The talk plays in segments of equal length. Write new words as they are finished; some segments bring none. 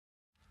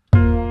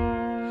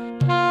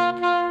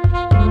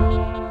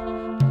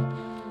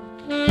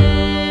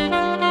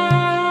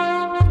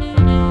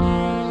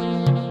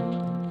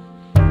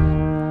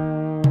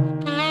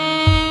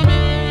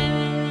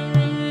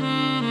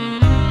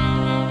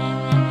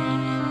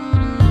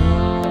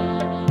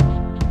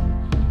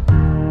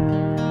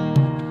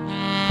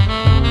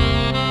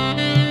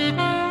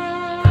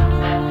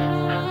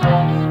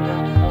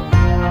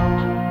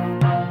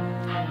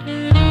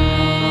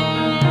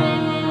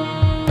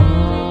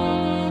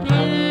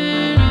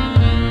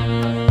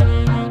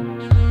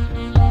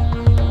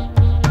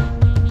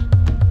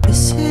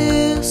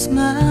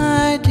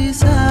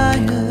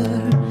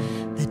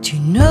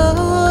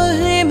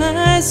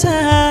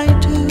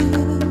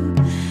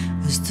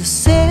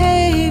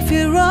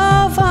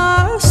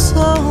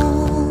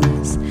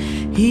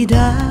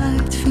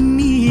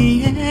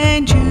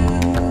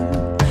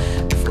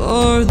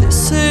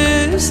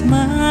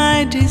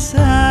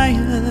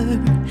desire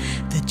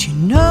that you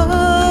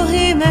know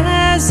Him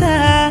as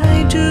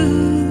I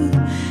do,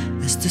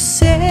 as the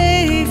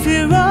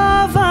Savior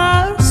of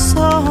our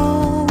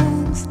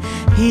souls.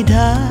 He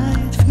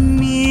died for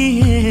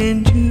me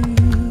and you.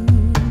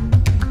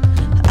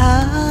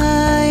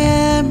 I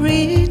am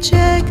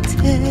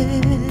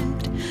rejected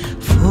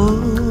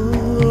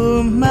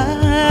for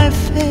my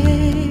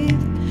faith,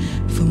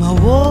 for my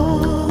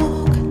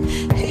walk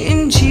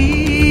in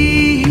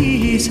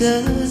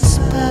Jesus'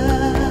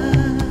 path.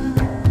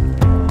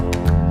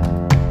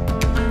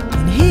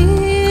 In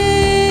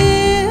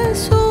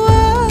His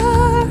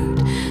word,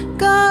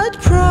 God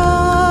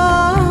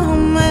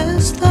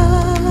promised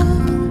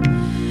love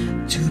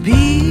to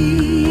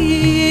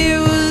be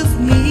with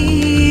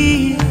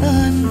me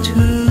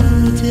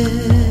unto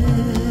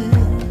death.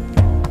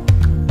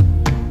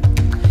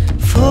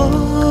 For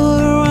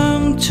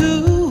unto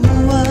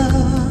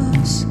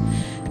us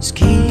is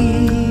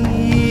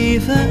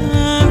given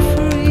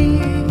free,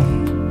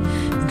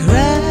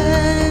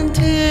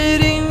 granted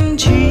in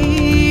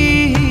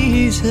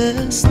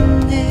Jesus'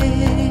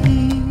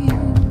 name,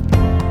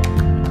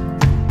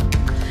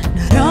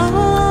 not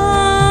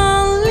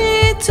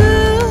only to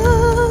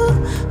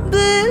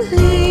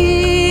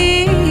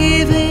believe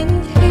in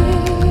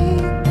Him,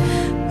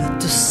 but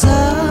to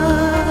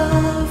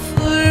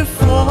suffer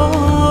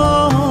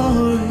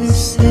for His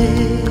sake.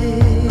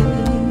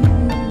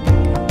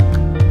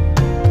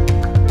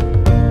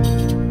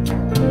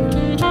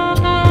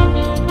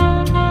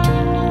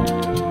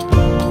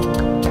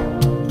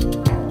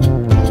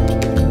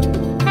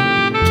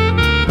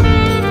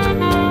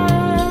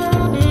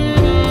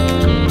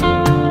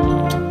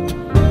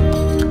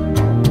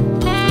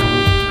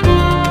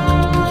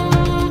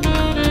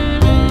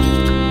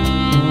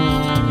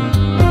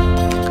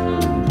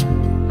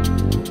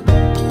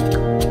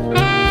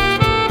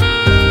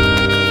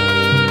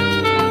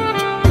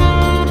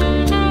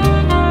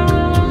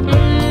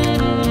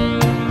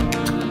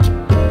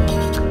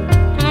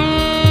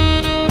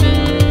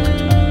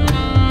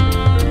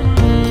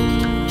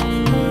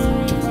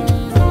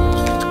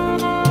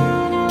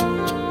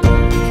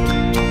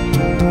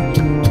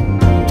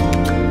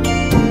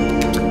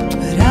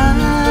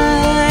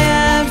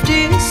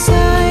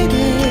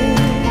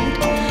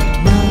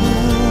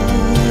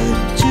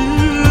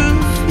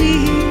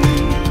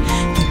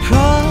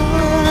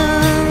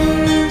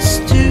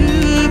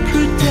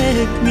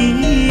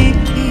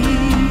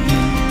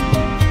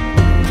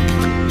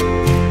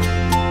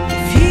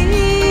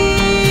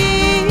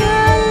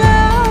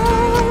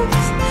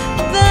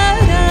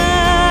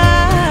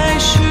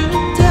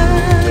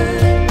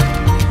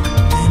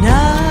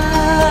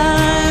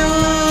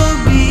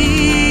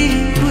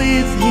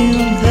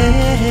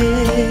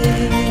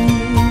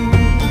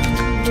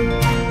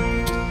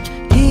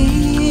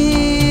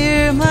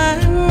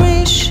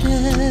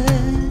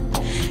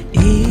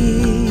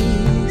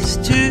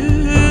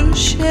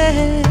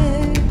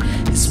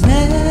 His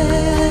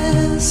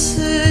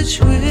message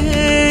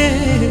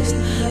with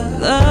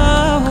the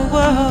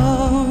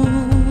world,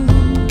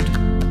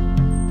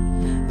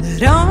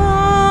 that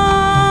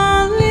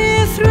only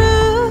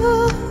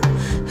through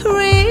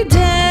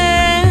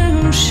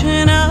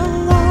redemption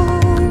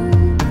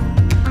alone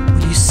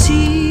will you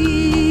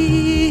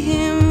see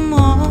Him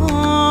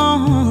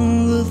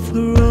on the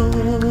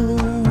throne.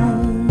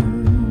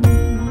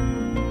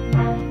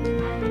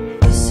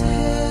 This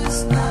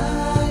is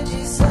my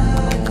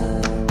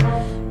desire,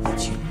 that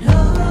you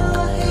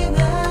know Him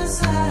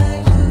as I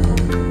do,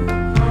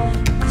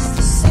 as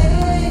the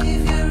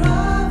Savior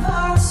of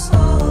our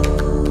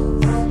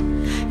souls.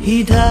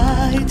 He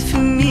died for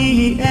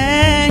me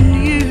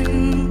and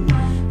you.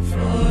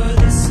 For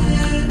this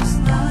is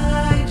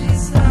my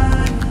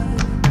desire,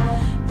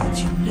 that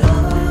you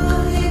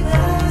know Him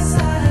as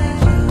I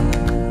do,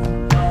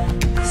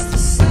 as the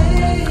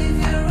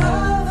Savior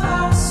of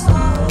our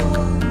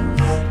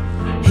souls.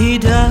 He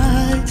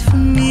died for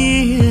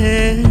me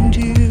and